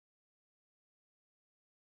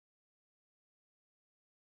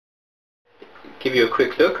give you a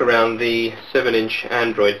quick look around the 7-inch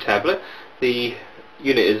Android tablet. The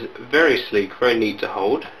unit is very sleek, very neat to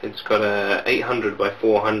hold. It's got a 800 by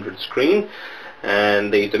 400 screen,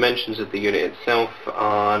 and the dimensions of the unit itself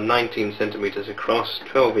are 19 centimeters across,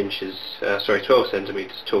 12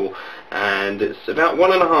 centimeters tall, and it's about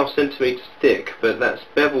 1.5 centimeters thick, but that's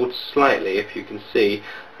beveled slightly, if you can see.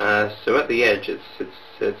 So at the edge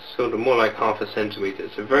it's sort of more like half a centimeter.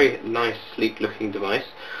 It's a very nice, sleek looking device.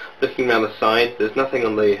 Looking around the side, there's nothing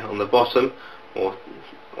on the bottom or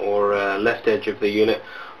left edge of the unit.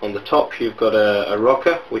 On the top you've got a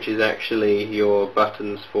rocker, which is actually your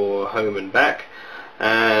buttons for home and back,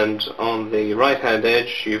 and on the right hand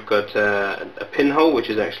edge you've got a pinhole, which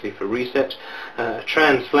is actually for reset, a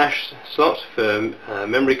trans flash slot for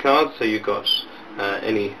memory cards, so you've got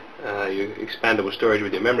any your expandable storage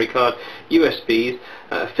with your memory card, USBs,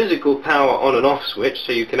 physical power on and off switch,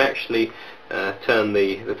 so you can actually turn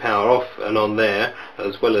the power off and on there,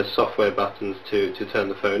 as well as software buttons to turn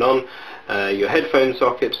the phone on, your headphone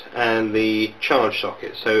socket and the charge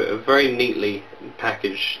socket. So a very neatly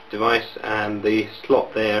packaged device, and the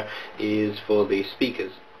slot there is for the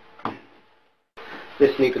speakers.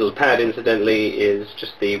 This neat little pad, incidentally, is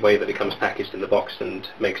just the way that it comes packaged in the box, and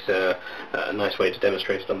makes a nice way to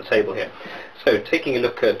demonstrate it on the table here. So taking a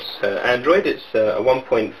look at Android, it's a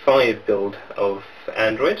 1.5 build of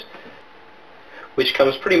Android, which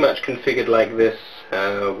comes pretty much configured like this,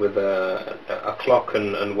 with a clock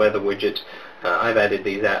and weather widget. I've added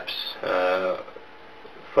these apps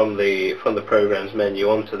from the programs menu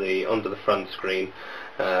onto the front screen,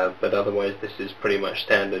 but otherwise this is pretty much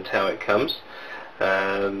standard how it comes.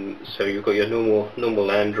 So you've got your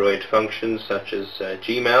normal Android functions, such as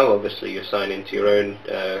Gmail. Obviously you sign into your own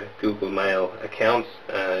Google Mail account,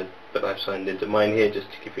 but I've signed into mine here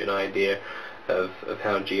just to give you an idea of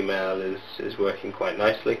how Gmail is working quite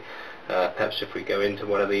nicely. Perhaps if we go into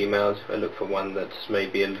one of the emails, if I look for one that's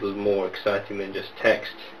maybe a little more exciting than just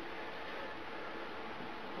text,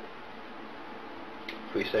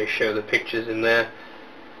 if we say show the pictures in there,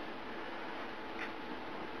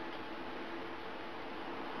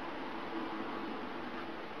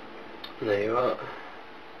 and there you are.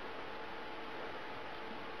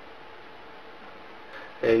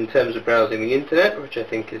 In terms of browsing the internet, which I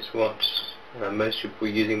think is what most people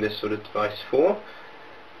are using this sort of device for,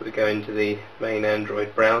 we go into the main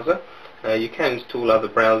Android browser. You can install other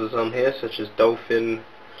browsers on here, such as Dolphin,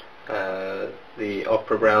 the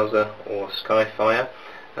Opera browser, or Skyfire,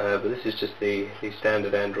 but this is just the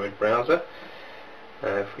standard Android browser.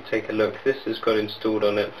 If we take a look, this has got installed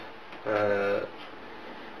on it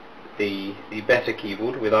the Better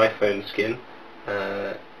keyboard with iPhone skin.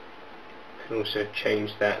 Can also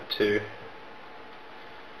change that to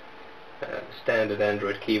standard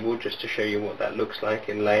Android keyboard, just to show you what that looks like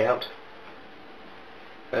in layout.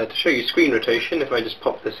 To show you screen rotation, if I just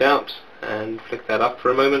pop this out and flick that up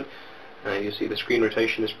for a moment, you'll see the screen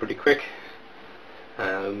rotation is pretty quick.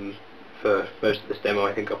 For most of this demo,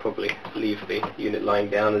 I think I'll probably leave the unit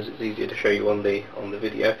lying down, as it's easier to show you on the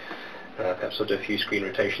video. Perhaps I'll do a few screen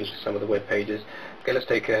rotations for some of the web pages. Okay, let's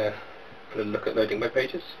take a little look at loading web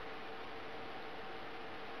pages.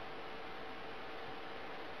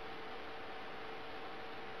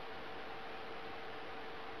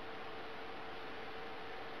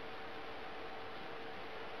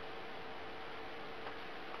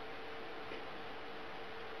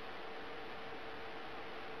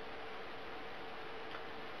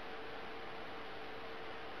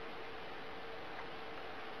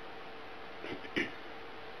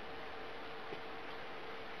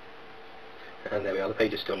 And there we are, the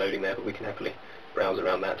page is still loading there, but we can happily browse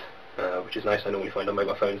around that, which is nice. I normally find on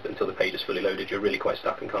mobile phones that until the page is fully loaded you're really quite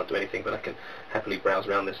stuck and can't do anything, but I can happily browse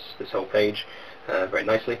around this whole page very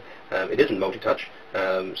nicely. It isn't multi-touch,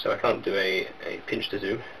 so I can't do a pinch to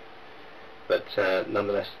zoom, but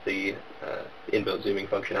nonetheless the inbuilt zooming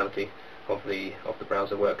functionality of the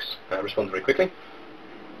browser responds very quickly.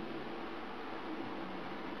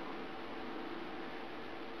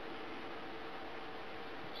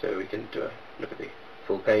 So we can do a look at the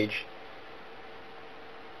full page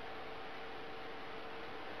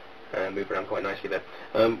and move around quite nicely there.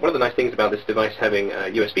 One of the nice things about this device having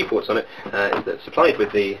USB ports on it is that supplied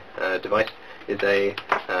with the device is a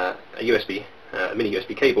mini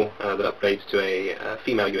USB cable that upgrades to a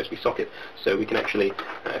female USB socket, so we can actually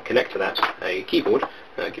connect to that a keyboard.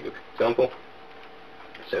 I'll give you an example.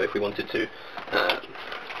 So if we wanted to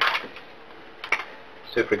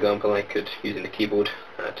So for example, I could, using the keyboard,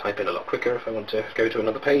 type in a lot quicker if I want to go to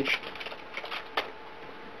another page.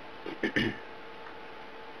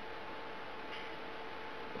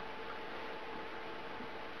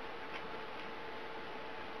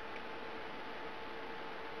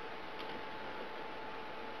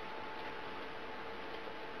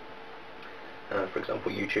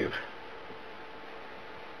 example, YouTube.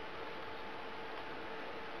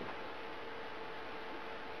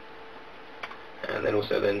 And then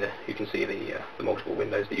also you can see the multiple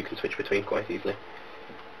windows that you can switch between quite easily.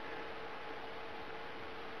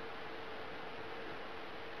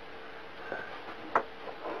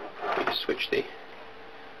 You just switch the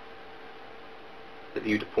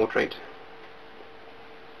view to portrait.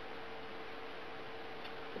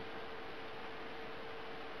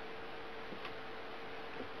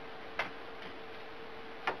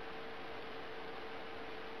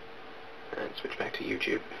 And switch back to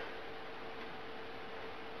YouTube.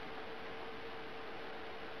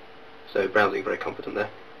 So browsing very competent there.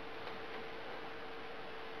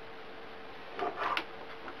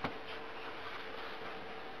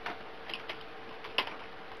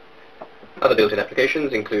 Other built-in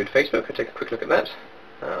applications include Facebook. I'll take a quick look at that.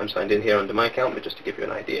 I'm signed in here under my account, but just to give you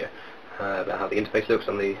an idea about how the interface looks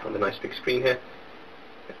on the nice big screen here.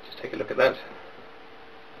 Let's just take a look at that.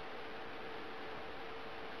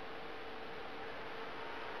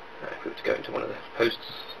 If we were to go into one of the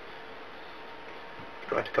posts,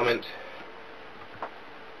 write a comment.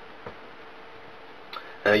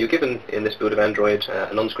 You're given in this build of Android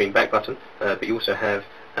an on-screen back button, but you also have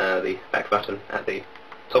the back button at the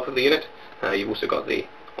top of the unit. You've also got the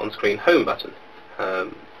on-screen home button,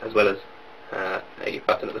 as well as a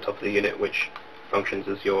button at the top of the unit which functions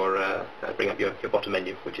as your bring up your bottom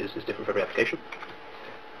menu, which is different for every application.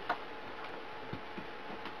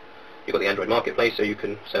 You've got the Android Marketplace, so you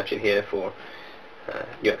can search in here for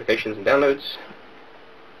new applications and downloads.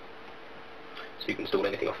 So you can install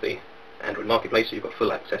anything off the Android Marketplace, so you've got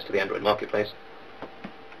full access to the Android Marketplace.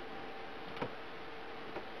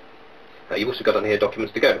 You've also got on here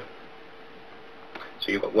documents to go.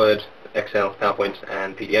 So you've got Word, Excel, PowerPoint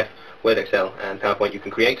and PDF. Word, Excel and PowerPoint you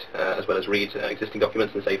can create, as well as read existing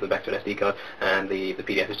documents and save them back to an SD card, and the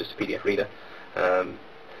PDF is just a PDF reader.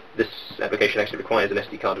 This application actually requires an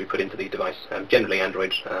SD card to be put into the device. Generally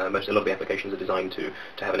Android, a lot of the applications are designed to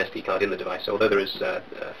have an SD card in the device, so although there is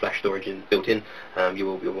flash storage built in,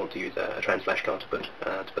 you'll want to use a trans flash card to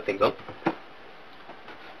put things on.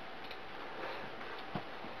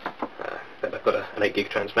 Then I've got an 8 gig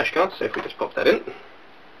trans flash card, so if we just pop that in, it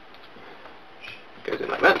goes in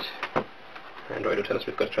like that. Android will tell us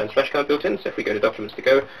we've got a trans flash card built in, so if we go to documents to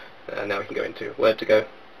go, now we can go into Word to go.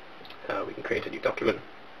 We can create a new document,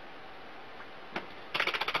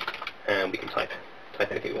 and we can type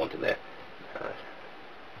anything we want in there.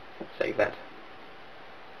 Save that.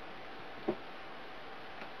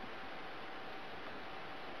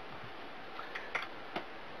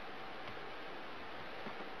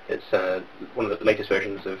 It's one of the latest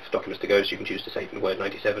versions of Documents to Go, so you can choose to save in Word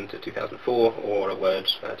 97 to 2004 or a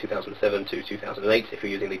Word 2007 to 2008 if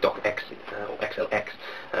you're using the DocX or XLX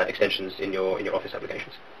extensions in your Office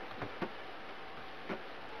applications.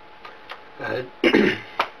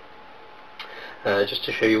 Just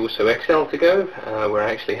to show you also Excel to go, where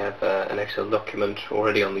I actually have an Excel document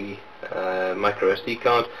already on the micro SD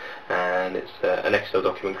card, and it's an Excel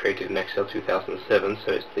document created in Excel 2007,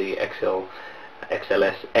 so it's the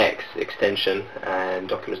XLSX extension, and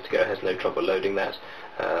Documents to Go has no trouble loading that,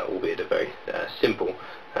 albeit a very simple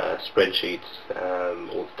spreadsheet.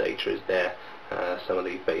 All the data is there. Some of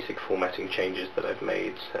the basic formatting changes that I've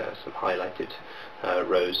made, some highlighted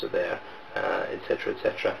rows are there, etc,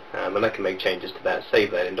 etc. And I can make changes to that,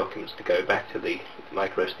 save that in Documents to Go back to the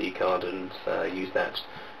micro SD card, and use that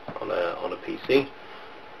on a PC.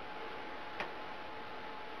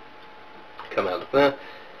 Come out of there.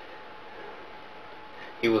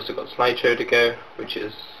 You've also got Slideshow to go, which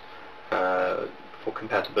is for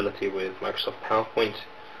compatibility with Microsoft PowerPoint.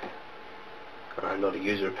 I'm not a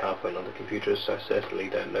user of PowerPoint on the computer, so I certainly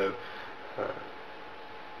don't know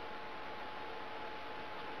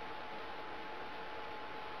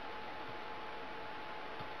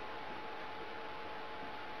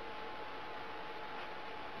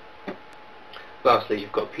Lastly,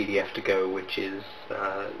 you've got PDF to go, which is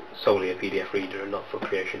solely a PDF reader and not for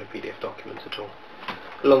creation of PDF documents at all.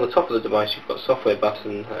 Along the top of the device you've got a software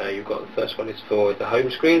button. You've got the first one is for the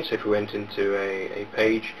home screen, so if we went into a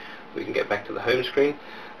page we can get back to the home screen.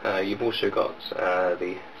 You've also got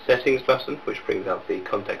the settings button, which brings up the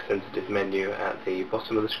context sensitive menu at the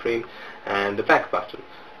bottom of the screen, and the back button.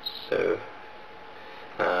 So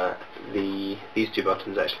these two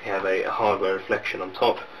buttons actually have a hardware reflection on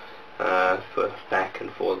top for back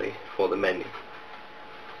and for the menu.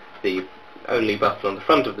 The only button on the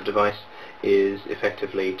front of the device is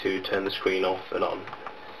effectively to turn the screen off and on.